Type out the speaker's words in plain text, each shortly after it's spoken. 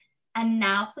And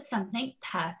now for something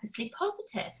purposely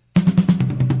positive.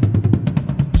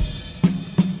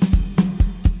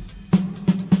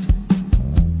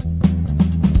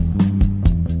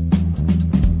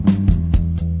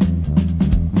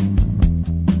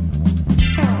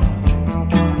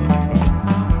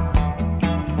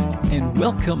 And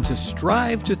welcome to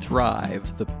Strive to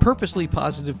Thrive, the Purposely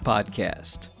Positive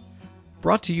Podcast.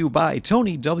 Brought to you by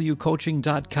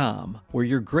TonyWCoaching.com, where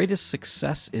your greatest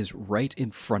success is right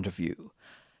in front of you.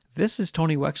 This is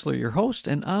Tony Wechsler, your host,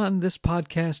 and on this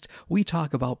podcast, we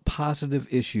talk about positive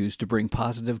issues to bring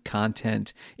positive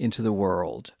content into the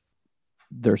world.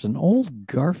 There's an old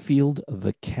Garfield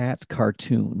the Cat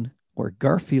cartoon where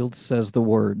Garfield says the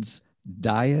words,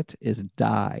 "Diet is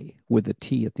die," with a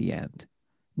T at the end.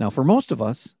 Now, for most of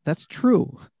us, that's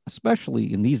true,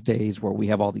 especially in these days where we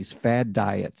have all these fad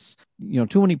diets.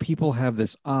 Too many people have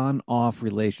this on-off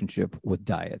relationship with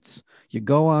diets. You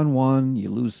go on one, you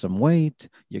lose some weight,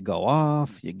 you go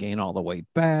off, you gain all the weight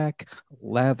back,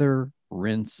 lather,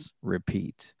 rinse,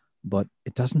 repeat. But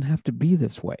it doesn't have to be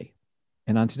this way.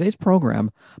 And on today's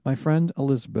program, my friend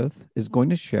Elizabeth is going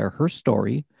to share her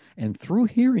story, and through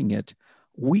hearing it,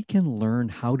 we can learn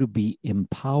how to be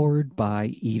empowered by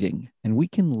eating, and we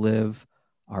can live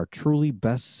our truly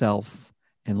best self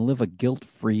and live a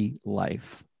guilt-free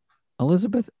life.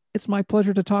 Elizabeth, it's my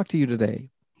pleasure to talk to you today.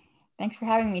 Thanks for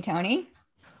having me, Tony.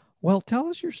 Well, tell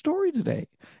us your story today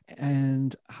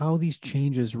and how these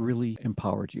changes really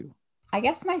empowered you. I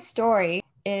guess my story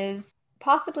is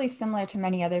possibly similar to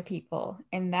many other people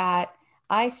in that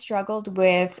I struggled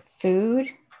with food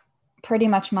pretty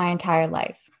much my entire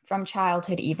life. From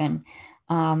childhood even.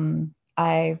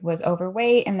 I was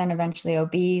overweight and then eventually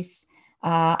obese.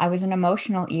 I was an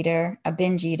emotional eater, a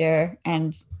binge eater,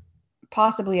 and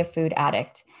possibly a food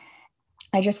addict.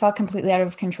 I just felt completely out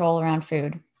of control around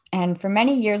food. And for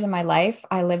many years of my life,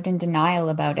 I lived in denial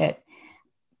about it.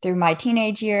 Through my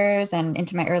teenage years and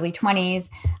into my early 20s,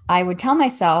 I would tell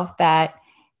myself that,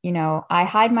 I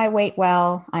hide my weight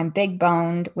well, I'm big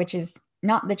boned, which is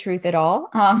not the truth at all.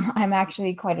 I'm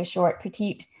actually quite a short,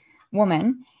 petite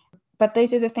woman, but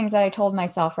these are the things that I told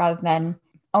myself rather than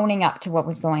owning up to what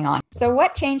was going on. So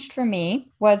what changed for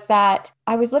me was that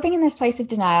I was living in this place of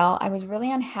denial. I was really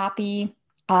unhappy.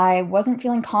 I wasn't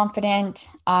feeling confident.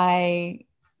 I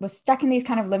was stuck in these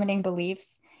kind of limiting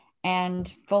beliefs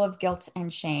and full of guilt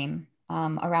and shame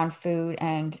around food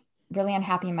and really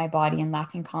unhappy in my body and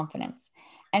lacking confidence.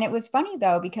 And it was funny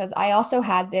though, because I also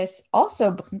had this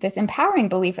empowering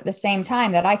belief at the same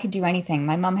time that I could do anything.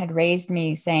 My mom had raised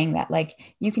me saying that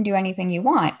you can do anything you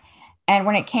want. And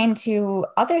when it came to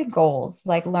other goals,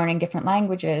 like learning different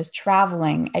languages,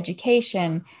 traveling,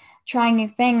 education, trying new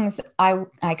things, I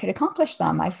could accomplish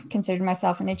them. I considered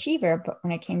myself an achiever. But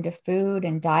when it came to food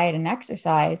and diet and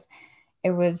exercise,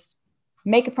 it was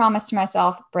make a promise to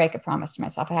myself, break a promise to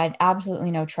myself. I had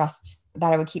absolutely no trust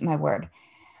that I would keep my word.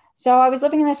 So I was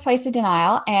living in this place of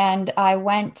denial, and I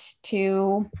went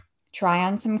to try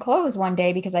on some clothes one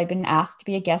day because I'd been asked to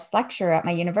be a guest lecturer at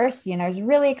my university, and I was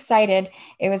really excited.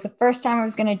 It was the first time I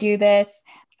was going to do this.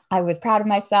 I was proud of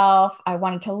myself. I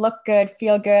wanted to look good,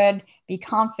 feel good, be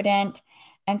confident.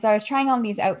 And so I was trying on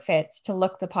these outfits to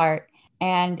look the part.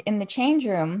 And in the change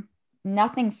room,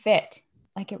 nothing fit.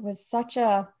 It was such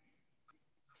a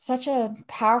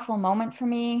powerful moment for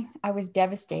me. I was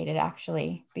devastated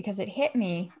actually, because it hit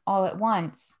me all at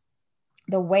once,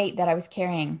 the weight that I was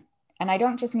carrying. And I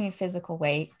don't just mean physical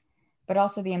weight, but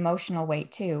also the emotional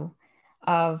weight too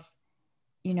of,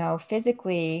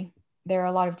 physically, there are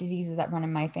a lot of diseases that run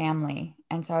in my family.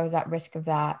 And so I was at risk of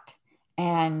that.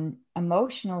 And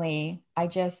emotionally, I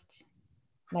just,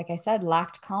 like I said,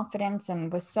 lacked confidence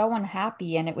and was so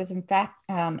unhappy. And it was in fact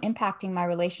impacting my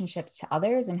relationships to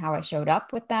others and how I showed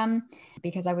up with them,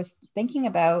 because I was thinking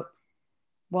about,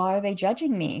 well, are they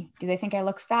judging me? Do they think I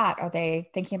look fat? Are they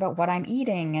thinking about what I'm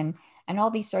eating and all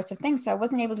these sorts of things? So I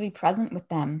wasn't able to be present with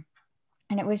them.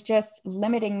 And it was just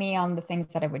limiting me on the things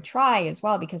that I would try as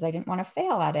well, because I didn't want to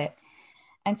fail at it.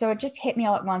 And so it just hit me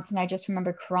all at once. And I just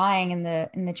remember crying in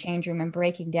the change room and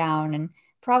breaking down, and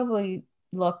probably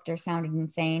looked or sounded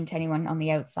insane to anyone on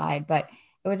the outside, but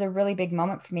it was a really big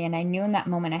moment for me. And I knew in that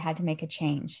moment I had to make a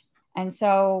change. And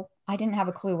so I didn't have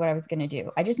a clue what I was going to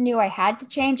do. I just knew I had to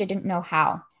change. I didn't know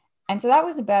how. And so that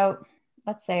was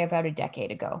let's say about a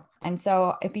decade ago. And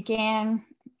so it began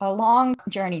a long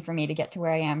journey for me to get to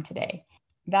where I am today.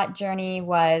 That journey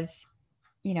was,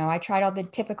 I tried all the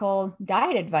typical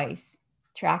diet advice.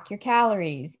 Track your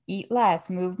calories, eat less,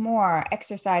 move more,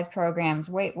 exercise programs,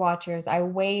 Weight Watchers. I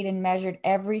weighed and measured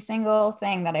every single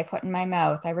thing that I put in my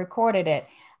mouth. I recorded it.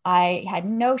 I had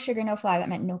no sugar, no flour. That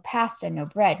meant no pasta, no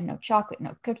bread, no chocolate,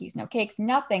 no cookies, no cakes,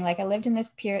 nothing. Like I lived in this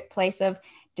pure place of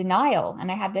denial.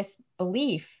 And I had this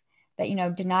belief that,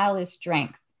 denial is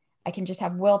strength. I can just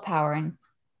have willpower. And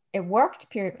it worked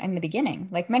in the beginning.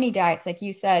 Like many diets, like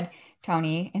you said,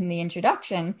 Tony, in the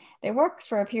introduction, they worked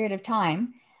for a period of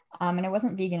time. And I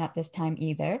wasn't vegan at this time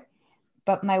either.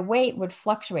 But my weight would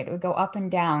fluctuate. It would go up and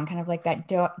down, kind of like that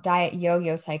diet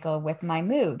yo-yo cycle with my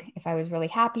mood. If I was really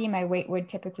happy, my weight would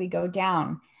typically go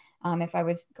down. If I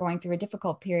was going through a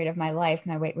difficult period of my life,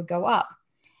 my weight would go up.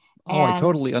 Oh, I And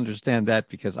totally understand that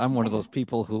because I'm one of yeah, those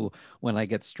people who, when I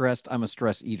get stressed, I'm a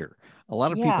stress eater. A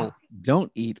lot of yeah, people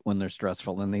don't eat when they're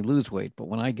stressful and they lose weight. But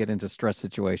when I get into stress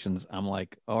situations, I'm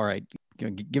like, all right,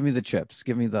 give me the chips,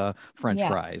 give me the French yeah,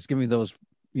 fries, give me those,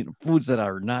 foods that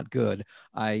are not good.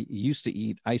 I used to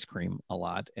eat ice cream a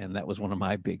lot, and that was one of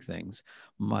my big things.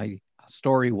 My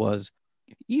story was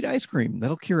eat ice cream.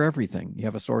 That'll cure everything. You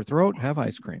have a sore throat, have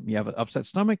ice cream. You have an upset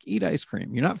stomach, eat ice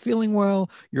cream. You're not feeling well,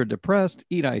 you're depressed,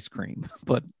 eat ice cream.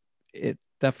 But it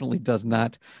definitely does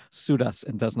not suit us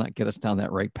and does not get us down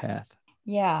that right path.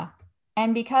 yeah.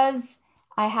 And because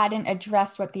I hadn't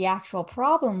addressed what the actual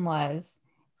problem was,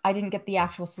 I didn't get the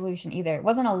actual solution either. It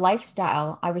wasn't a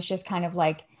lifestyle. I was just kind of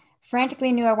like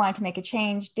frantically knew I wanted to make a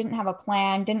change, didn't have a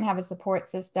plan, didn't have a support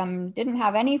system, didn't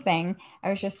have anything. I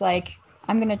was just like,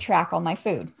 I'm going to track all my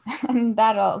food and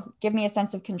that'll give me a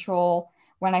sense of control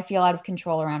when I feel out of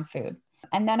control around food.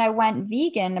 And then I went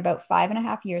vegan about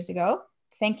 5.5 years ago,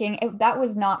 thinking that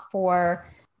was not for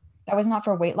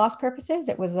weight loss purposes.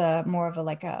 It was a more of a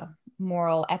like a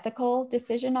moral, ethical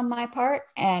decision on my part,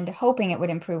 and hoping it would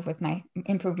improve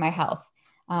my health,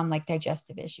 like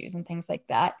digestive issues and things like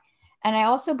that. And I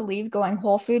also believe going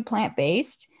whole food, plant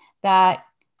based, that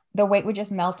the weight would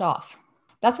just melt off.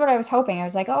 That's what I was hoping. I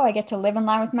was like, oh, I get to live in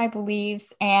line with my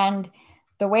beliefs, and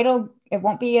it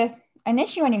won't be an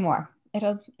issue anymore.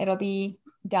 It'll be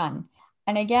done.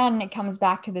 And again, it comes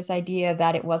back to this idea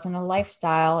that it wasn't a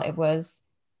lifestyle. It was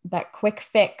that quick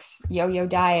fix yo-yo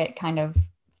diet kind of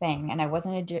thing. And I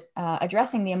wasn't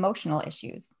addressing the emotional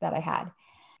issues that I had.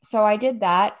 So I did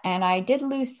that, and I did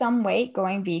lose some weight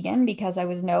going vegan because I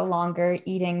was no longer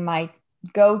eating my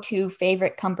go-to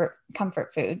favorite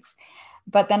comfort foods.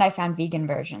 But then I found vegan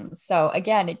versions. So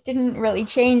again, it didn't really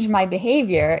change my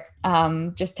behavior,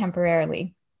 just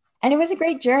temporarily. And it was a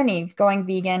great journey going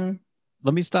vegan.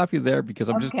 Let me stop you there because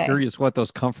I'm just Okay. curious what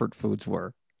those comfort foods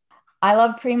were. I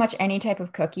love pretty much any type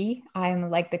of cookie.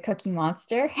 I'm like the cookie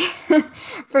monster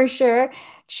for sure.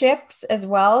 Chips as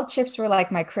well. Chips were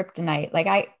like my kryptonite. Like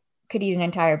I could eat an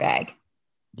entire bag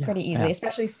Yeah, pretty easily, yeah.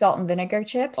 especially salt and vinegar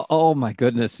chips. Oh my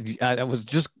goodness. I was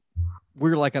just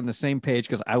we're like on the same page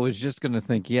because I was just going to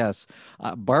think, yes,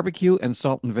 barbecue and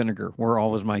salt and vinegar were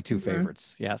always my two Mhm.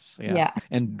 favorites. Yes, yeah, Yeah.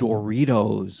 and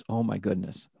Doritos. Oh my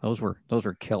goodness, those were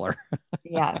killer.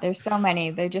 Yeah. There's so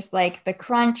many. They're just like the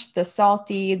crunch, the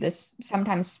salty, this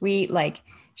sometimes sweet. Like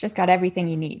it's just got everything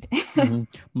you need. Mhm.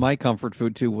 My comfort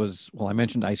food too was, well, I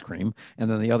mentioned ice cream,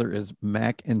 and then the other is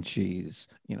mac and cheese.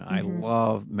 I Hmm.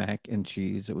 love mac and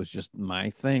cheese. It was just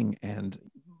my thing, and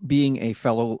being a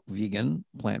fellow vegan,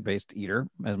 plant-based eater,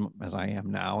 as I am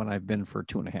now, and I've been for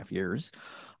 2.5 years.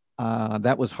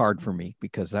 That was hard for me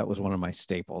because that was one of my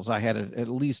staples. I had it at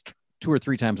least 2 or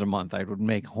 3 times a month. I would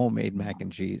make homemade mac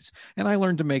and cheese. And I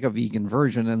learned to make a vegan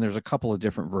version, and there's a couple of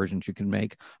different versions you can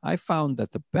make. I found that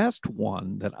the best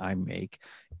one that I make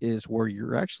is where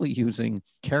you're actually using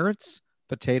carrots,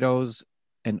 potatoes,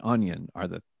 and onion are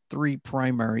the three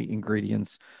primary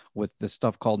ingredients with this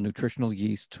stuff called nutritional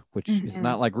yeast, which is Hmm.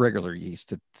 not like regular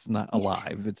yeast. It's not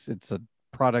alive. It's a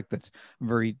product that's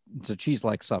it's a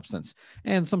cheese-like substance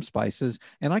and some spices,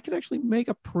 and I could actually make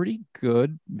a pretty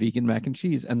good vegan mac and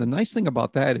cheese. And the nice thing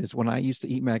about that is when I used to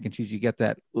eat mac and cheese, you get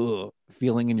that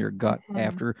feeling in your gut Hmm.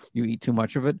 after you eat too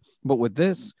much of it. But with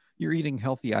this, you're eating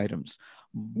healthy items.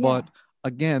 Yeah. But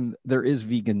again, there is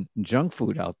vegan junk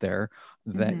food out there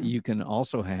that Hmm. you can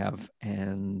also have,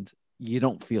 and you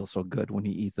don't feel so good when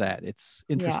you eat that. It's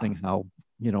Yeah. interesting how,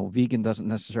 vegan doesn't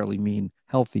necessarily mean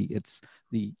healthy. It's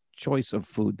the choice of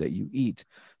food that you eat.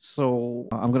 So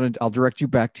I'll direct you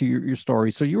back to your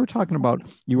story. So you were talking about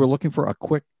you were looking for a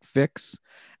quick fix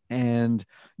and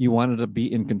you wanted to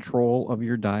be in control of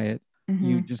your diet.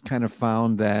 You Hmm. just kind of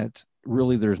found that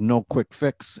really there's no quick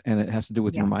fix and it has to do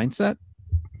with your Yeah. mindset.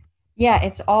 Yeah,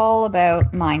 it's all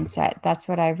about mindset. That's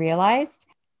what I realized.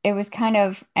 It was kind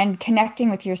of, and connecting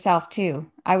with yourself too.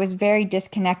 I was very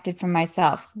disconnected from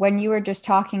myself. When you were just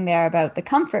talking there about the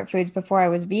comfort foods before I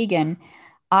was vegan,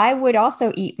 I would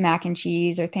also eat mac and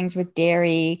cheese or things with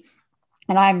dairy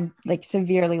And I'm like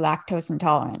severely lactose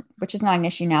intolerant, which is not an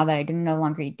issue now that I no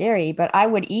longer eat dairy, but I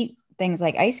would eat things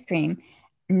like ice cream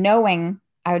knowing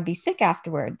I would be sick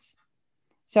afterwards.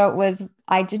 So it was,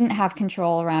 I didn't have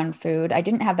control around food. I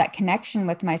didn't have that connection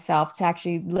with myself to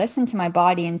actually listen to my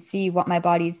body and see what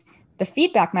the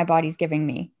feedback my body's giving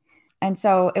me. And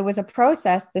so it was a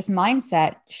process. This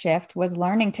mindset shift was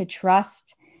learning to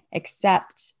trust,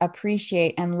 accept,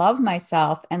 appreciate, and love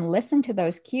myself and listen to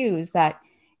those cues that,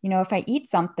 if I eat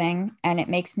something and it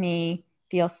makes me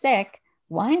feel sick,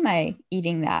 why am I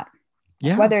eating that?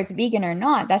 Yeah. Whether it's vegan or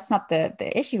not, that's not the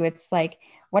issue. It's like,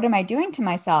 what am I doing to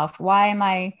myself? Why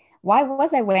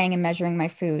was I weighing and measuring my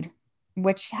food?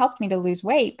 Which helped me to lose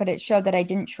weight, but it showed that I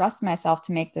didn't trust myself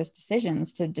to make those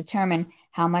decisions, to determine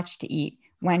how much to eat,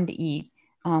 when to eat,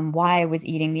 why I was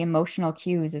eating, the emotional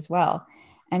cues as well.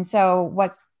 And so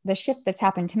what's the shift that's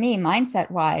happened to me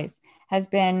mindset wise has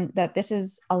been that this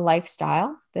is a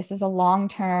lifestyle. This is a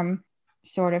long-term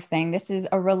sort of thing.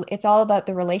 It's all about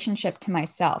the relationship to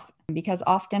myself, because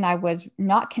often I was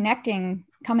not coming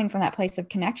from that place of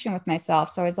connection with myself.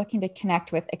 So I was looking to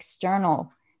connect with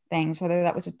external things, whether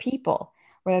that was with people,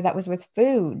 whether that was with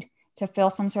food, to fill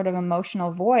some sort of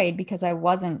emotional void because I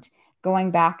wasn't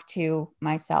going back to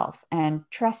myself and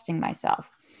trusting myself.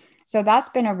 So that's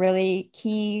been a really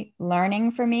key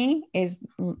learning for me, is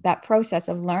that process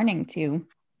of learning to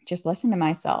just listen to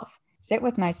myself, sit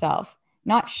with myself,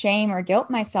 not shame or guilt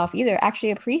myself either,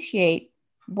 actually appreciate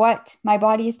what my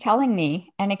body is telling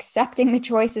me and accepting the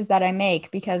choices that I make.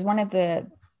 Because one of the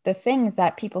things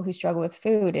that people who struggle with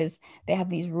food is they have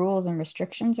these rules and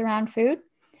restrictions around food.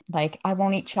 Like, I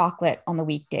won't eat chocolate on the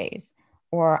weekdays,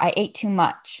 or I ate too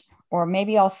much, or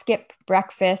maybe I'll skip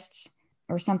breakfast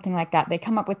or something like that. They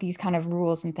come up with these kind of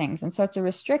rules and things. And so it's a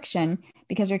restriction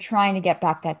because you're trying to get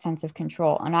back that sense of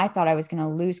control. And I thought I was going to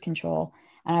lose control,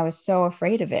 and I was so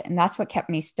afraid of it. And that's what kept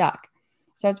me stuck.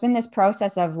 So it's been this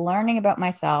process of learning about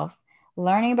myself,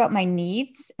 learning about my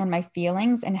needs and my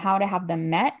feelings and how to have them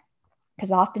met.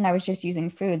 Because often I was just using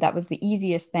food. That was the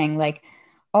easiest thing. Like,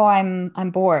 oh,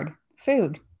 I'm bored.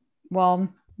 Food.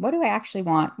 Well, what do I actually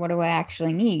want? What do I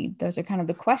actually need? Those are kind of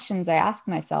the questions I ask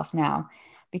myself now.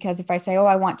 Because if I say, oh,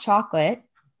 I want chocolate,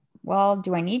 well,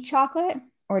 do I need chocolate,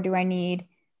 or do I need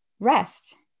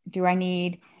rest? Do I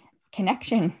need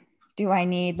connection? Do I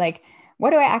need, like,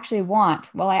 what do I actually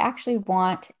want? Well, I actually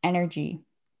want energy.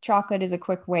 Chocolate is a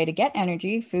quick way to get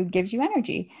energy. Food gives you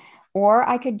energy. Or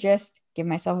I could just give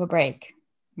myself a break.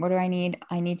 What do I need?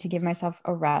 I need to give myself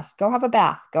a rest. Go have a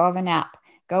bath, go have a nap,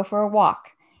 go for a walk.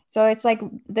 So it's like,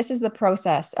 this is the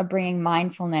process of bringing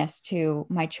mindfulness to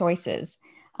my choices,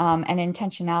 and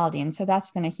intentionality. And so that's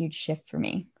been a huge shift for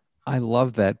me. I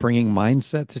love that, bringing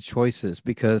mindset to choices,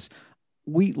 because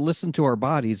we listen to our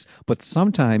bodies, but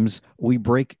sometimes we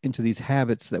break into these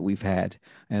habits that we've had.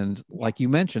 And like you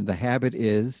mentioned, the habit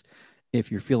is,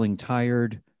 if you're feeling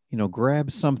tired,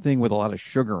 grab something with a lot of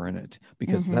sugar in it,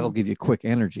 because that'll give you quick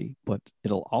energy, but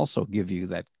it'll also give you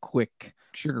that quick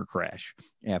sugar crash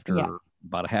after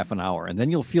about a half an hour. And then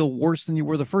you'll feel worse than you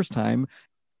were the first time.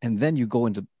 And then you go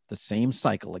into the same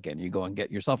cycle again. You go and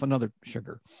get yourself another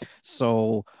sugar.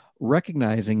 So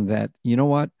recognizing that,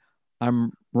 what,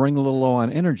 I'm running a little low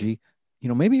on energy,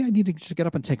 maybe I need to just get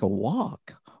up and take a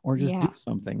walk or just do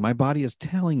something. My body is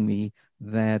telling me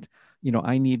that,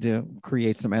 I need to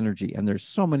create some energy, and there's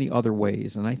so many other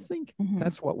ways. And I think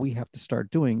that's what we have to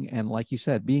start doing. And like you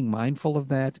said, being mindful of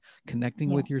that,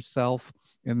 connecting with yourself.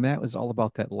 And that was all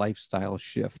about that lifestyle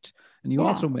shift. And you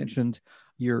also mentioned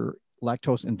you're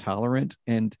lactose intolerant.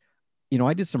 And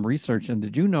I did some research, and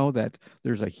did you know that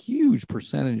there's a huge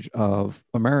percentage of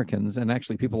Americans, and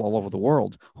actually people all over the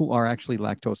world, who are actually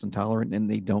lactose intolerant and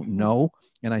they don't know?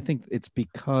 And I think it's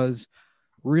because,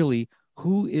 really,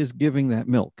 who is giving that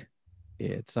milk?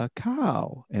 It's a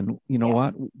cow. And you know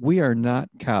what? We are not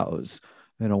cows.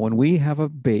 When we have a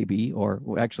baby, or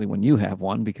actually when you have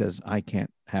one, because I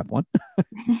can't have one,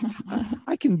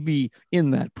 I can be in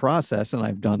that process, and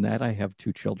I've done that. I have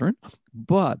 2 children,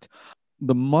 but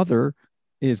the mother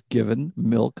is given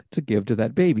milk to give to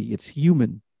that baby. It's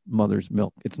human mother's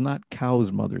milk. It's not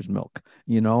cow's mother's milk.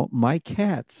 My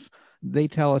cats, they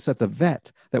tell us at the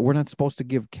vet that we're not supposed to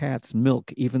give cats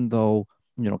milk, even though,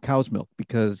 cow's milk,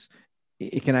 because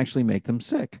it can actually make them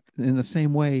sick. In the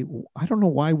same way, I don't know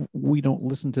why we don't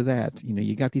listen to that.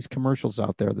 You got these commercials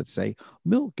out there that say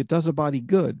milk, it does a body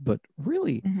good, but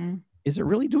really, is it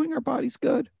really doing our bodies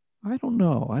good? I don't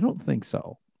know. I don't think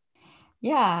so.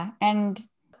 Yeah. And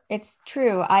it's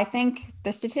true. I think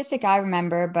the statistic I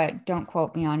remember, but don't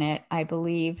quote me on it, I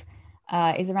believe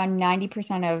is around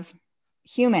 90% of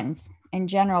humans in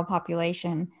general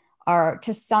population are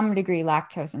to some degree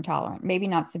lactose intolerant. Maybe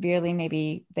not severely,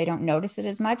 maybe they don't notice it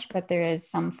as much, but there is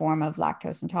some form of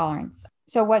lactose intolerance.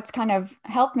 So what's kind of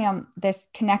helped me on this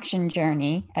connection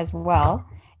journey as well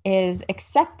is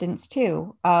acceptance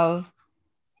too of,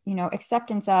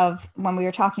 acceptance of when we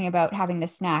were talking about having the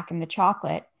snack and the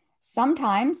chocolate.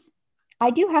 Sometimes I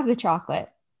do have the chocolate,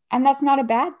 and that's not a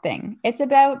bad thing.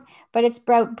 But it's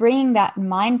about bringing that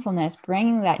mindfulness,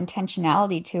 bringing that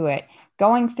intentionality to it,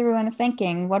 going through and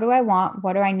thinking, what do I want?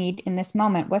 What do I need in this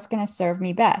moment? What's going to serve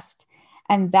me best?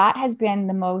 And that has been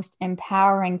the most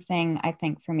empowering thing, I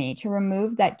think, for me, to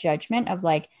remove that judgment of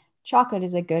like chocolate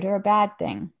is a good or a bad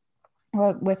thing,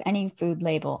 or with any food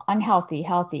label, unhealthy,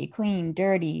 healthy, clean,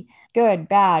 dirty, good,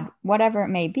 bad, whatever it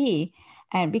may be.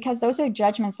 And because those are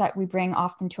judgments that we bring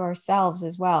often to ourselves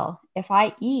as well. If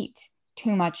I eat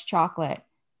too much chocolate,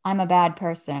 I'm a bad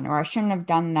person, or I shouldn't have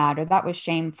done that, or that was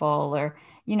shameful, or,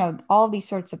 all these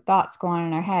sorts of thoughts go on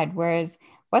in our head. Whereas,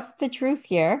 what's the truth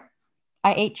here?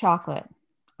 I ate chocolate.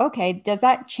 Okay, does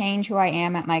that change who I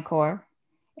am at my core?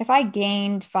 If I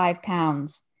gained 5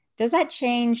 pounds, does that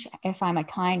change if I'm a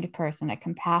kind person, a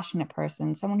compassionate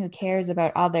person, someone who cares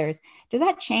about others? Does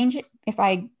that change if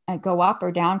I go up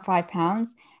or down 5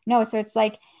 pounds? No. So it's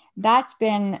like, that's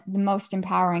been the most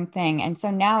empowering thing. And so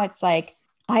now it's like,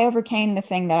 I overcame the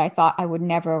thing that I thought I would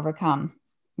never overcome,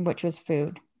 which was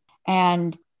food.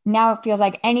 And now it feels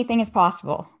like anything is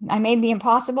possible. I made the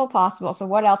impossible possible. So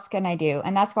what else can I do?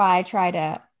 And that's why I try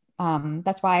to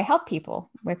that's why I help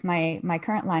people with my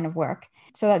current line of work,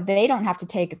 so that they don't have to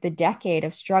take the decade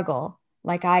of struggle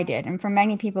like I did. And for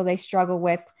many people, they struggle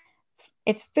with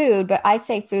it's food, but I'd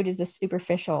say food is the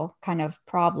superficial kind of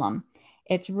problem.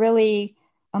 It's really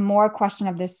a more question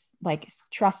of this like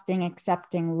trusting,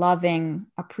 accepting, loving,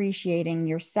 appreciating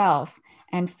yourself.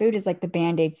 And food is like the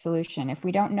band-aid solution. If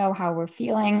we don't know how we're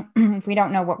feeling, if we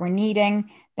don't know what we're needing,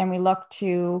 then we look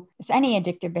to it's any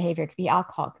addictive behavior. It could be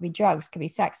alcohol, it could be drugs, it could be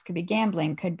sex, it could be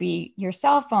gambling, could be your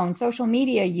cell phone, social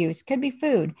media use, could be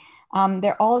food.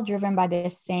 They're all driven by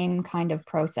this same kind of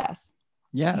process.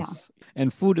 Yeah. Yes.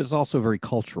 And food is also very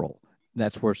cultural.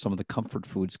 That's where some of the comfort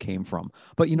foods came from.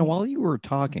 But, while you were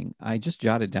talking, I just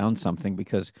jotted down something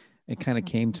because it kind of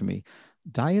came to me.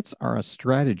 Diets are a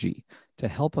strategy to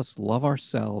help us love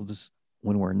ourselves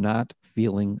when we're not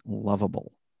feeling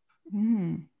lovable.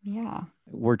 Yeah.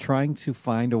 We're trying to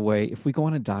find a way. If we go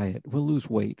on a diet, we'll lose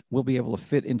weight. We'll be able to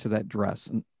fit into that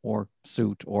dress or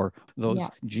suit or those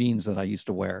jeans that I used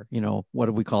to wear. What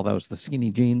do we call those? The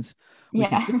skinny jeans. We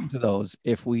can fit into those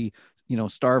if we,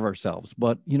 starve ourselves.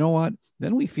 But you know what?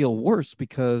 Then we feel worse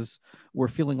because we're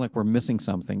feeling like we're missing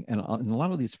something. And in a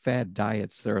lot of these fad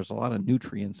diets, there's a lot of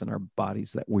nutrients in our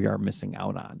bodies that we are missing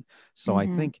out on. So I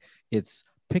think it's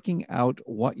picking out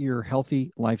what your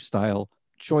healthy lifestyle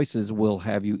choices will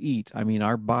have you eat. I mean,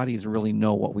 our bodies really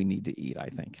know what we need to eat. I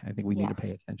think we need to pay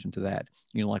attention to that.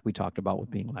 Like we talked about with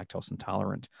being lactose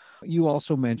intolerant. You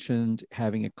also mentioned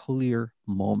having a clear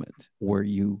moment where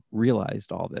you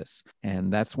realized all this.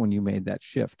 And that's when you made that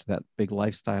shift, that big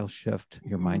lifestyle shift,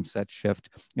 your mindset shift.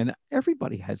 And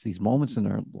everybody has these moments in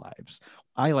their lives.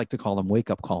 I like to call them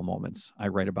wake-up call moments. I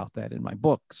write about that in my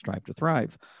book, Strive to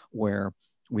Thrive, where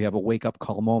we have a wake-up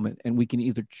call moment, and we can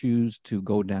either choose to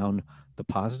go down the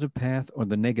positive path or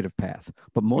the negative path.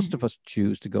 But most of us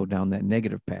choose to go down that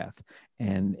negative path.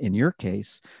 And in your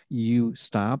case, you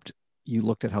stopped, you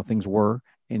looked at how things were,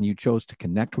 and you chose to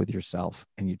connect with yourself,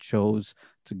 and you chose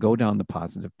to go down the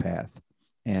positive path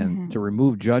and to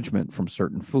remove judgment from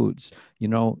certain foods.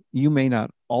 You may not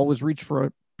always reach for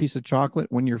a piece of chocolate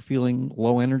when you're feeling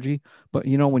low energy, but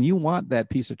when you want that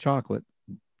piece of chocolate,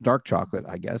 dark chocolate,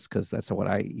 I guess, because that's what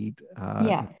I eat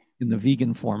in the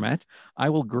vegan format, I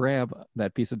will grab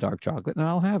that piece of dark chocolate and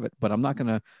I'll have it. But I'm not going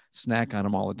to snack on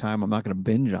them all the time. I'm not going to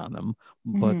binge on them.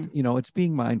 But, it's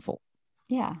being mindful.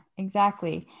 Yeah,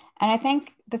 exactly. And I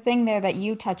think the thing there that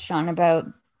you touched on about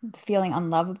feeling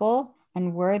unlovable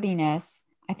and worthiness,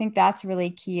 I think that's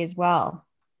really key as well.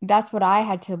 That's what I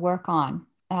had to work on.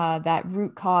 That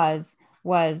root cause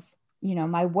was,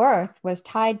 my worth was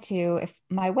tied to if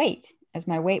my weight. As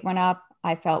my weight went up,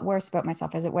 I felt worse about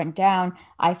myself. As it went down,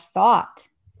 I thought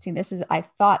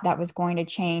that was going to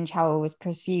change how it was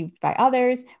perceived by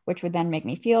others, which would then make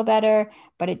me feel better.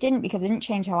 But it didn't, because it didn't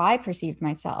change how I perceived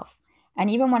myself.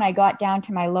 And even when I got down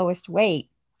to my lowest weight,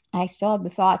 I still had the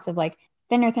thoughts of like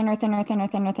thinner, thinner, thinner, thinner,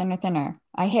 thinner, thinner, thinner.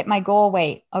 I hit my goal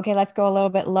weight. Okay, let's go a little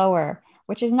bit lower,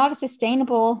 which is not a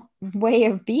sustainable way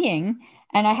of being.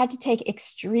 And I had to take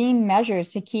extreme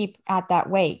measures to keep at that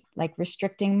weight, like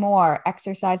restricting more,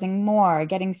 exercising more,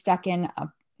 getting stuck in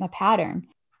a pattern.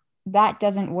 That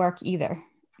doesn't work either.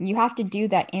 You have to do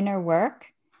that inner work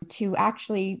to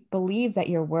actually believe that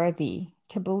you're worthy,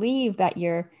 to believe that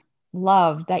you're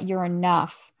loved, that you're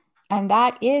enough. And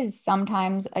that is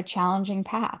sometimes a challenging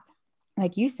path.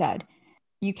 Like you said,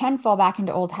 you can fall back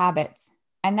into old habits.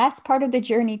 And that's part of the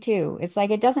journey too. It's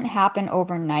like it doesn't happen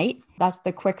overnight. That's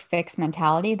the quick fix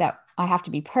mentality that I have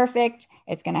to be perfect.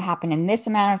 It's going to happen in this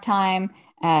amount of time.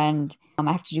 And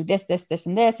I have to do this, this, this,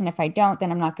 and this. And if I don't,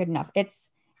 then I'm not good enough. It's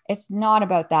not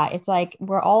about that. It's like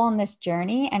we're all on this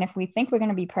journey. And if we think we're going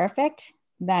to be perfect,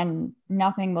 then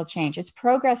nothing will change. It's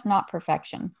progress, not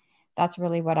perfection. That's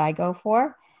really what I go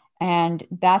for. And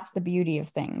that's the beauty of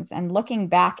things. And looking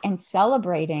back and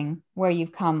celebrating where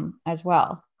you've come as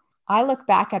well. I look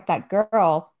back at that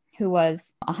girl who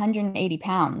was 180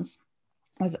 pounds,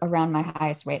 was around my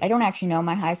highest weight. I don't actually know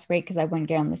my highest weight because I wouldn't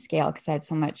get on the scale because I had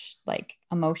so much like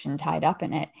emotion tied up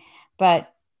in it.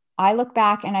 But I look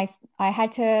back and I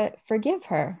had to forgive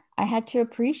her. I had to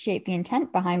appreciate the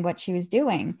intent behind what she was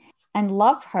doing and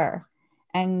love her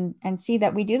and see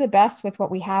that we do the best with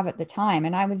what we have at the time.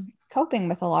 And I was coping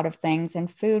with a lot of things, and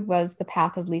food was the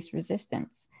path of least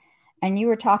resistance. And you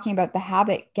were talking about the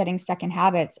habit, getting stuck in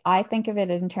habits. I think of it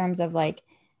in terms of like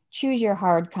choose your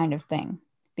hard kind of thing,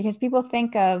 because people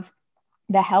think of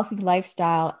the healthy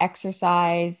lifestyle,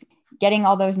 exercise, getting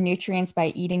all those nutrients by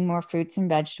eating more fruits and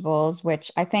vegetables,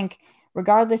 which I think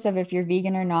regardless of if you're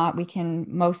vegan or not, we can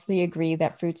mostly agree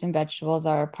that fruits and vegetables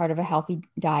are part of a healthy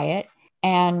diet,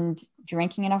 and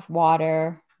drinking enough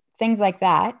water, things like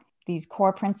that, these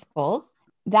core principles,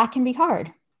 that can be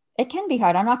hard. It can be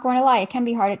hard. I'm not going to lie. It can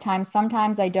be hard at times.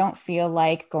 Sometimes I don't feel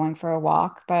like going for a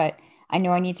walk, but I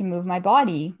know I need to move my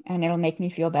body and it'll make me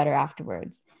feel better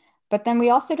afterwards. But then we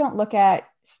also don't look at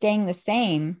staying the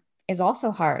same is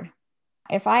also hard.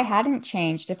 If I hadn't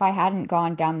changed, if I hadn't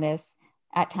gone down this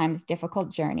at times difficult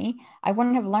journey, I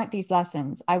wouldn't have learned these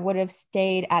lessons. I would have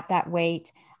stayed at that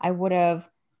weight. I would have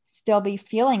still be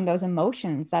feeling those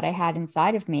emotions that I had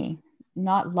inside of me,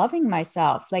 not loving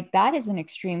myself. Like that is an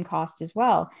extreme cost as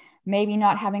well. Maybe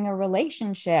not having a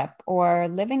relationship or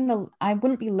I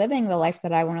wouldn't be living the life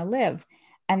that I want to live.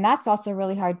 And that's also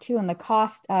really hard too. And the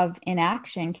cost of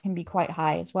inaction can be quite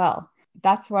high as well.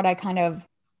 That's what I kind of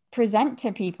present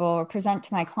to people or present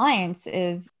to my clients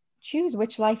is choose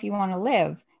which life you want to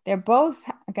live. They're both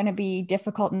going to be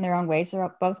difficult in their own ways.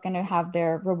 They're both going to have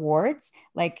their rewards,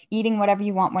 like eating whatever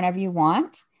you want, whenever you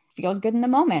want, feels good in the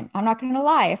moment. I'm not going to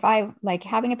lie. If I like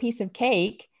having a piece of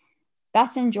cake,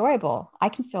 that's enjoyable. I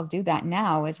can still do that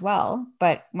now as well.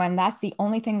 But when that's the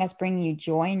only thing that's bringing you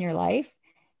joy in your life,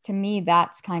 to me,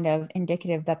 that's kind of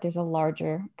indicative that there's a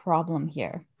larger problem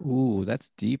here. Ooh,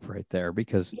 that's deep right there,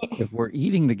 because if we're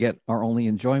eating to get our only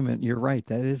enjoyment, you're right.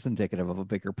 That is indicative of a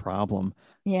bigger problem.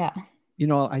 Yeah.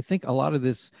 I think a lot of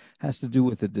this has to do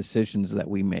with the decisions that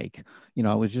we make.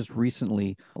 I was just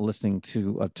recently listening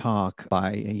to a talk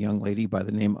by a young lady by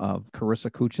the name of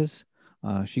Carissa Kuchis.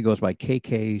 She goes by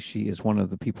KK. She is one of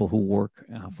the people who work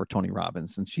for Tony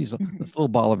Robbins, and she's this little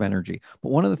ball of energy. But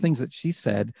one of the things that she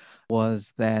said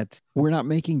was that we're not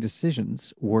making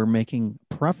decisions, we're making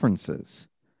preferences.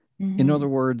 In other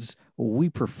words, we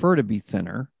prefer to be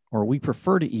thinner or we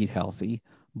prefer to eat healthy,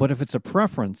 but if it's a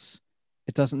preference,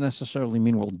 it doesn't necessarily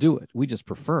mean we'll do it. We just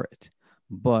prefer it.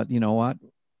 But you know what?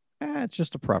 It's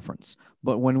just a preference.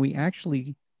 But when we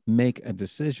actually make a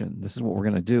decision, this is what we're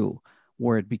going to do,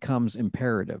 where it becomes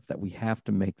imperative that we have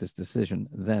to make this decision,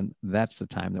 then that's the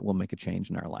time that we'll make a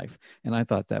change in our life. And I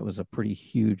thought that was a pretty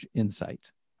huge insight.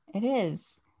 It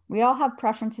is. We all have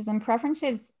preferences, and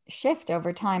preferences shift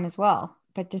over time as well.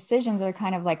 But decisions are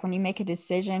kind of like when you make a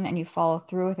decision and you follow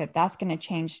through with it, that's going to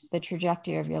change the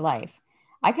trajectory of your life.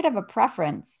 I could have a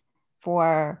preference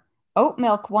for oat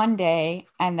milk one day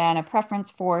and then a preference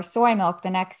for soy milk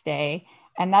the next day.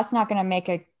 And that's not going to make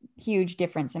a huge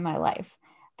difference in my life.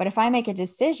 But if I make a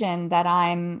decision that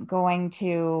I'm going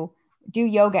to do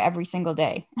yoga every single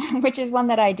day, which is one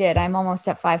that I did, I'm almost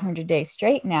at 500 days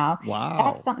straight now. Wow.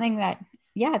 That's something that,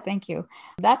 yeah, thank you.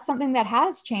 That's something that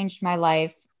has changed my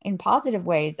life in positive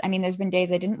ways. I mean, there's been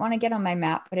days I didn't want to get on my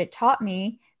mat, but it taught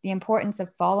me the importance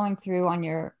of following through on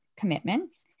your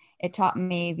commitments. It taught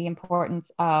me the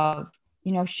importance of,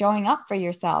 showing up for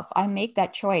yourself. I make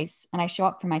that choice and I show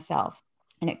up for myself,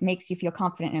 and it makes you feel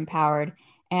confident and empowered.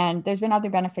 And there's been other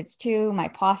benefits too. My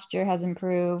posture has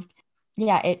improved.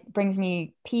 Yeah, it brings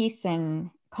me peace and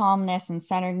calmness and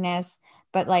centeredness.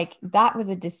 But like that was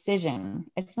a decision.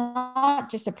 It's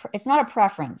not a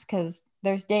preference, because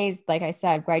there's days, like I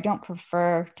said, where I don't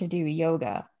prefer to do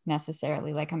yoga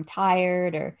necessarily. Like I'm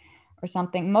tired or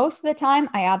something. Most of the time,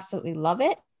 I absolutely love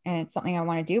it and it's something I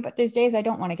want to do. But there's days I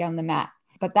don't want to get on the mat.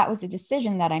 But that was a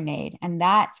decision that I made, and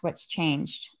that's what's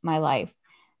changed my life.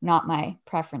 not my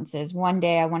preferences. One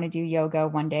day I want to do yoga,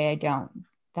 one day I don't.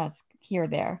 That's here,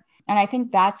 there. And I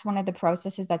think that's one of the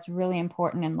processes that's really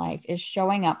important in life is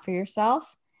showing up for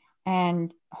yourself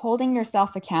and holding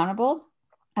yourself accountable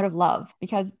out of love,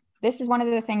 because this is one of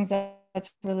the things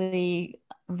that's really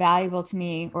valuable to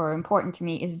me or important to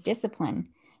me is discipline.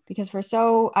 Because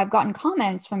I've gotten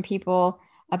comments from people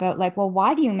about like, well,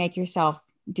 why do you make yourself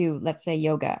do, let's say,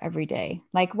 yoga every day?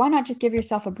 Like, why not just give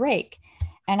yourself a break?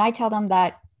 And I tell them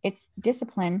that it's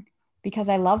discipline because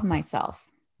I love myself,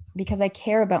 because I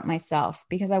care about myself,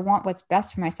 because I want what's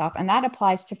best for myself. And that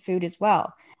applies to food as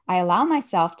well. I allow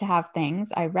myself to have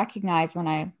things. I recognize when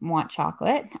I want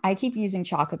chocolate. I keep using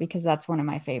chocolate because that's one of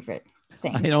my favorite I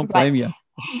things. don't But blame you.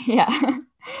 yeah,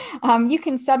 you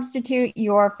can substitute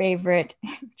your favorite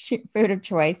food of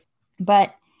choice.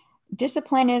 But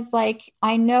discipline is like,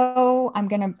 I know I'm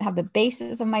going to have the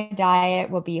basis of my diet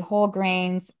will be whole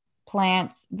grains,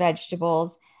 plants,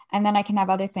 vegetables, and then I can have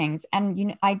other things.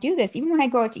 And I do this even when I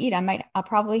go out to eat. I'll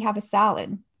probably have a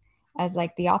salad as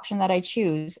like the option that I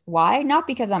choose. Why? Not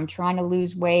because I'm trying to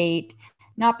lose weight,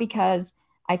 not because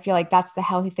I feel like that's the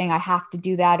healthy thing. I have to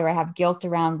do that, or I have guilt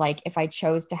around like if I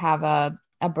chose to have a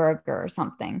burger or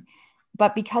something.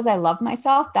 But because I love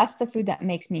myself, that's the food that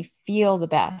makes me feel the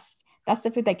best. That's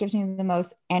the food that gives me the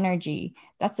most energy.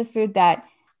 That's the food that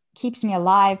keeps me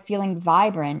alive, feeling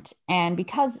vibrant. And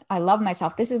because I love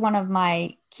myself, this is one of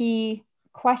my key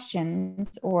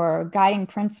questions or guiding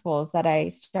principles that I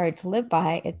started to live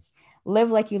by. It's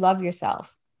live like you love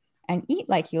yourself and eat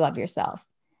like you love yourself.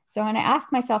 So when I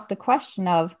ask myself the question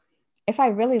of, if I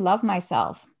really love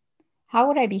myself, how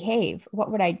would I behave?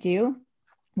 What would I do?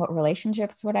 What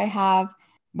relationships would I have?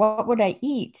 What would I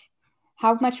eat?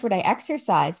 How much would I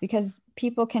exercise? Because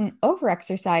people can over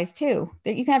exercise too.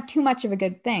 That you can have too much of a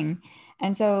good thing.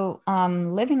 And so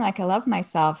living like I love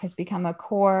myself has become a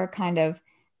core kind of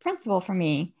principle for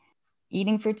me.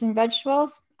 Eating fruits and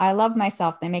vegetables, I love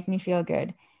myself. They make me feel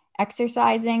good.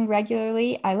 Exercising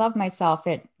regularly, I love myself.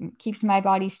 It keeps my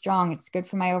body strong. It's good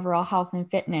for my overall health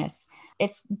and fitness.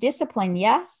 It's discipline,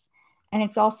 yes. And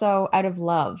it's also out of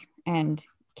love and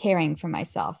caring for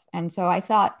myself. And so I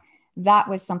thought that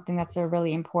was something that's a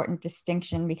really important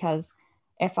distinction, because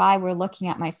if I were looking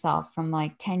at myself from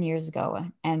like 10 years ago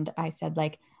and I said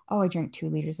like, oh, I drink 2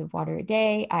 liters of water a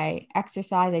day, I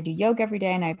exercise, I do yoga every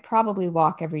day, and I probably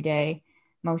walk every day,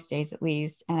 most days at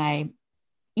least, and I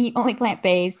eat only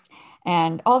plant-based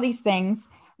and all these things,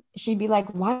 she'd be like,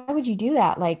 why would you do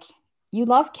that? Like, you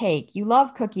love cake, you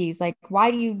love cookies. Like,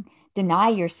 why do you deny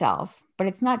yourself? But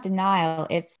it's not denial,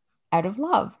 it's out of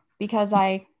love, because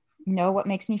I know what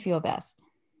makes me feel best.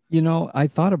 I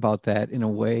thought about that in a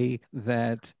way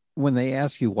that when they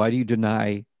ask you, why do you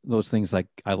deny those things like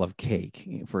I love cake,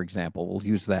 for example, we'll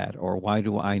use that, or why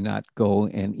do I not go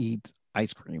and eat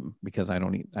ice cream because I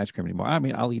don't eat ice cream anymore? I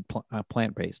mean, I'll eat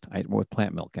plant-based with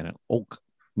plant milk and oat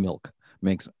milk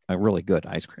makes a really good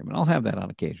ice cream, and I'll have that on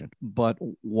occasion. But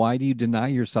why do you deny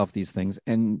yourself these things?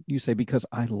 And you say, because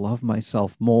I love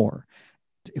myself more.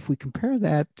 If we compare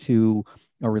that to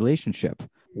a relationship,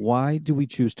 why do we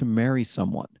choose to marry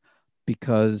someone?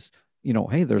 Because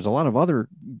hey, there's a lot of other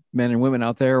men and women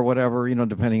out there, or whatever,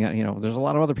 depending on, there's a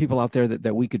lot of other people out there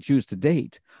that we could choose to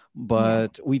date,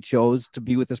 but we chose to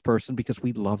be with this person because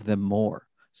we love them more.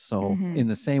 So Mm-hmm. in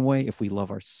the same way, if we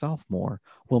love ourselves more,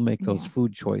 we'll make those Yeah.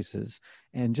 food choices.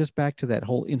 And just back to that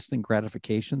whole instant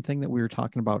gratification thing that we were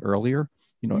talking about earlier,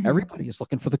 Mm-hmm. everybody is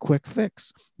looking for the quick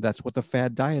fix. That's what the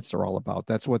fad diets are all about.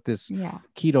 That's what this Yeah.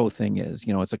 keto thing is.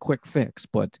 It's a quick fix,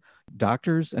 but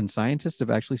doctors and scientists have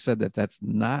actually said that that's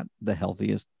not the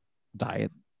healthiest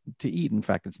diet to eat. In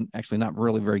fact, it's actually not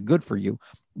really very good for you,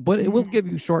 but it will Mm-hmm. give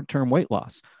you short-term weight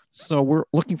loss. So we're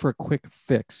looking for a quick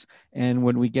fix. And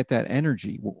when we get that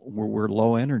energy, where we're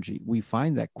low energy, we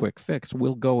find that quick fix.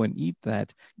 We'll go and eat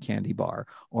that candy bar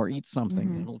or eat something.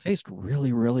 Mm-hmm. It'll taste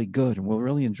really, really good and we'll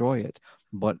really enjoy it.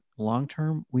 But long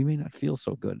term, we may not feel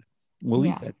so good. We'll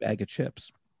eat Yeah. that bag of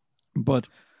chips. But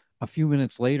a few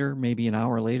minutes later, maybe an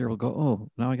hour later, we'll go, oh,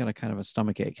 now I got a kind of a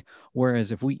stomach ache.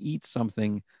 Whereas if we eat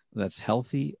something that's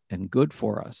healthy and good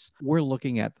for us, we're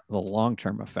looking at the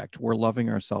long-term effect. We're loving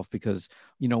ourselves because,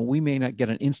 we may not get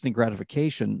an instant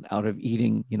gratification out of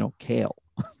eating, kale,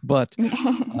 but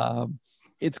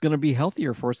it's going to be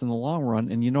healthier for us in the long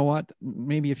run. And you know what?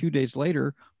 Maybe a few days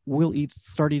later, we'll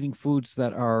start eating foods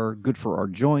that are good for our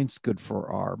joints, good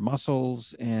for our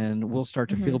muscles, and we'll start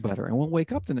to Mm-hmm. feel better. And we'll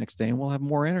wake up the next day and we'll have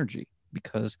more energy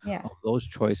because Yeah. of those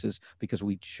choices, because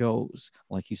we chose,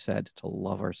 like you said, to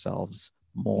love ourselves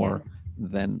Yeah. more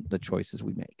than the choices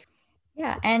we make.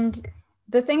 Yeah. And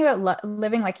the thing about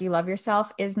living like you love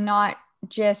yourself is not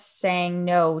just saying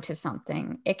no to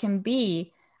something. It can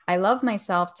be, I love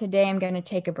myself. Today I'm going to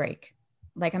take a break.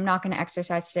 Like, I'm not going to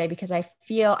exercise today because I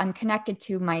feel I'm connected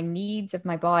to my needs of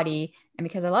my body. And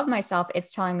because I love myself,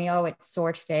 it's telling me, oh, it's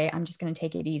sore today. I'm just going to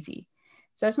take it easy.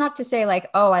 So it's not to say like,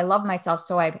 oh, I love myself,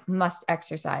 so I must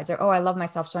exercise, or, oh, I love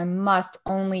myself, so I must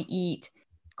only eat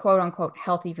quote unquote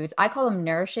healthy foods. I call them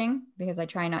nourishing because I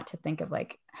try not to think of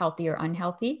like healthy or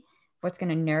unhealthy, what's going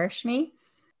to nourish me.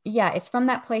 Yeah, it's from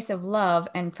that place of love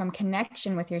and from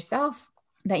connection with yourself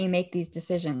that you make these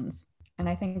decisions. And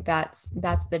I think that's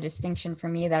the distinction for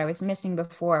me that I was missing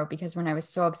before, because when I was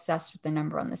so obsessed with the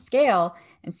number on the scale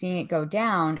and seeing it go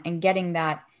down and getting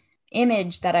that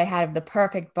image that I had of the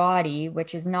perfect body,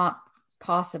 which is not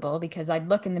possible, because I'd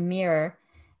look in the mirror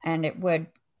and it would,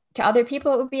 to other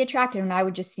people, it would be attractive and I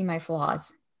would just see my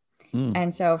flaws.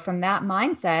 And so from that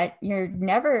mindset, you're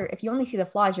never, if you only see the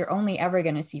flaws, you're only ever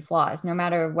going to see flaws, no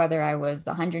matter whether I was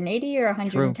 180 or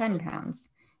 110 True. pounds.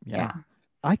 Yeah.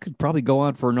 I could probably go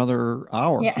on for another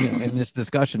hour Yeah. in this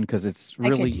discussion because it's I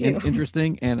could really too.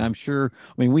 interesting. And I'm sure,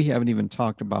 I mean, we haven't even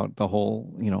talked about the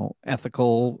whole,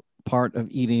 ethical part of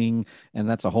eating, and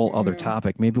that's a whole other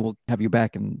topic. Maybe we'll have you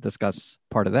back and discuss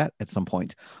part of that at some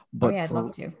point. Oh But yeah, I'd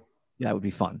love to. that would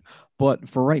be fun. But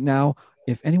for right now,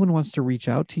 if anyone wants to reach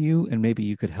out to you and maybe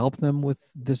you could help them with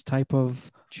this type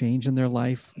of change in their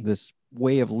life, this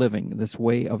way of living, this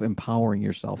way of empowering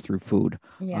yourself through food,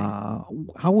 Yeah.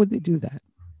 how would they do that?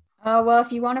 Well,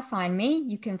 if you want to find me,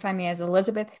 you can find me as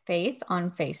Elizabeth Faith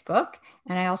on Facebook.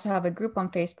 And I also have a group on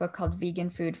Facebook called Vegan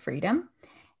Food Freedom.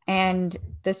 And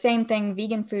the same thing,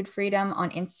 Vegan Food Freedom on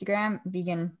Instagram,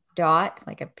 vegan dot,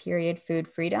 like a period, food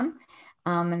freedom.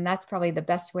 And that's probably the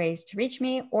best ways to reach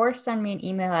me, or send me an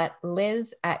email at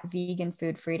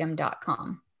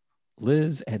liz@veganfoodfreedom.com.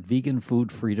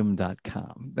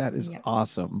 liz@veganfoodfreedom.com. That is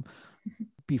awesome.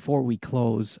 Before we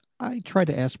close, I try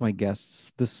to ask my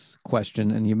guests this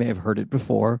question, and you may have heard it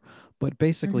before, but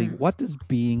basically, what does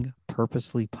being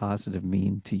purposely positive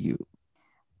mean to you?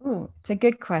 Ooh, it's a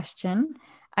good question.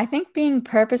 I think being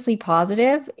purposely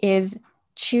positive is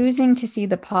choosing to see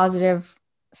the positive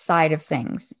side of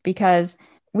things, because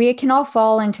we can all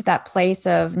fall into that place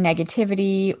of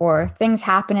negativity, or things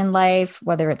happen in life,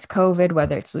 whether it's COVID,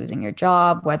 whether it's losing your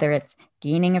job, whether it's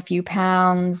gaining a few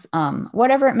pounds,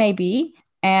 whatever it may be.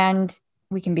 And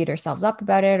we can beat ourselves up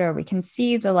about it, or we can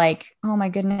see the like, oh my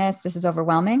goodness, this is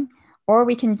overwhelming. Or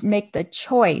we can make the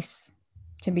choice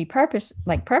to be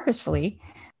purposefully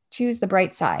choose the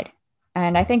bright side.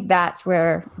 And I think that's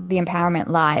where the empowerment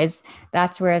lies.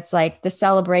 That's where it's like the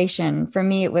celebration. For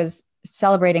me, it was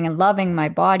celebrating and loving my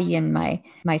body and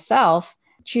myself,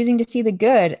 choosing to see the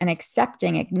good and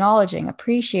accepting, acknowledging,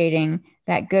 appreciating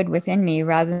that good within me,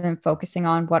 rather than focusing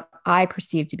on what I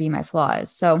perceive to be my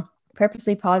flaws. So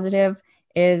purposely positive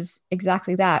is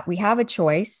exactly that. We have a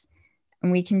choice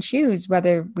and we can choose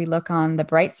whether we look on the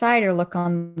bright side or look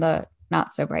on the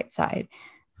not so bright side.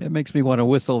 It makes me want to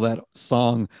whistle that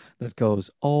song that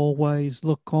goes, "Always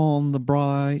look on the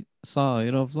bright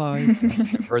side of life."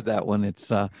 I've heard that one.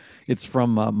 It's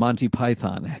from Monty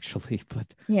Python, actually.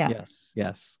 But yes.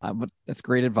 But that's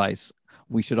great advice.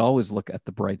 We should always look at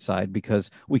the bright side, because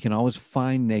we can always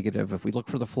find negative. If we look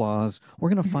for the flaws, we're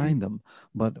going to find them.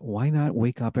 But why not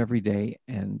wake up every day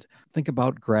and think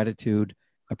about gratitude,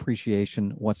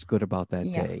 appreciation, what's good about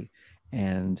that day?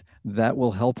 And that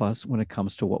will help us when it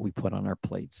comes to what we put on our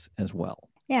plates as well.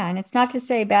 Yeah. And it's not to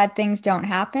say bad things don't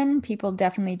happen. People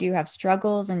definitely do have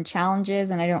struggles and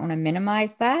challenges, and I don't want to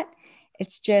minimize that.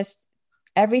 It's just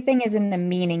everything is in the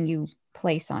meaning you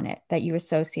place on it, that you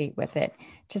associate with it.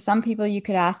 To some people, you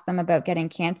could ask them about getting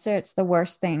cancer. It's the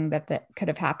worst thing that could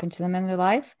have happened to them in their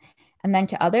life. And then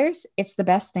to others, it's the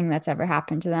best thing that's ever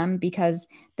happened to them, because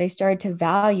they started to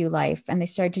value life and they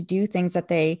started to do things that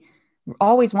they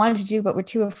always wanted to do but were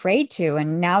too afraid to,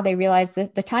 and now they realize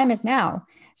that the time is now.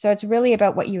 So it's really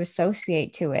about what you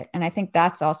associate to it, and I think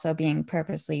that's also being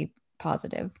purposely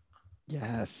positive.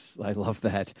 Yes, I love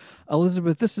that.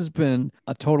 Elizabeth, this has been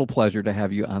a total pleasure to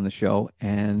have you on the show,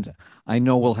 and I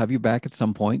know we'll have you back at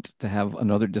some point to have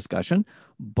another discussion,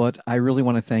 but I really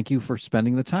want to thank you for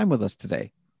spending the time with us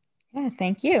today. Yeah,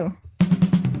 thank you.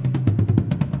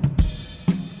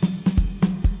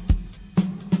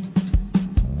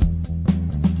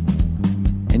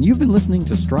 And you've been listening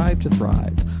to Strive to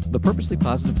Thrive, the Purposely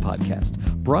Positive podcast,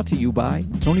 brought to you by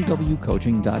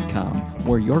TonyWCoaching.com,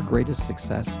 where your greatest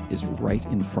success is right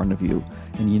in front of you.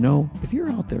 And if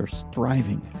you're out there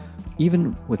striving,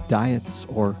 even with diets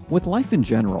or with life in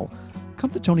general, come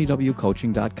to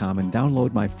TonyWCoaching.com and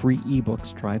download my free ebook,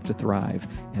 Strive to Thrive,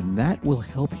 and that will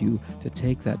help you to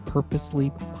take that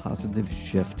purposely positive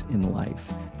shift in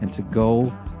life and to go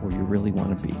where you really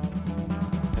want to be.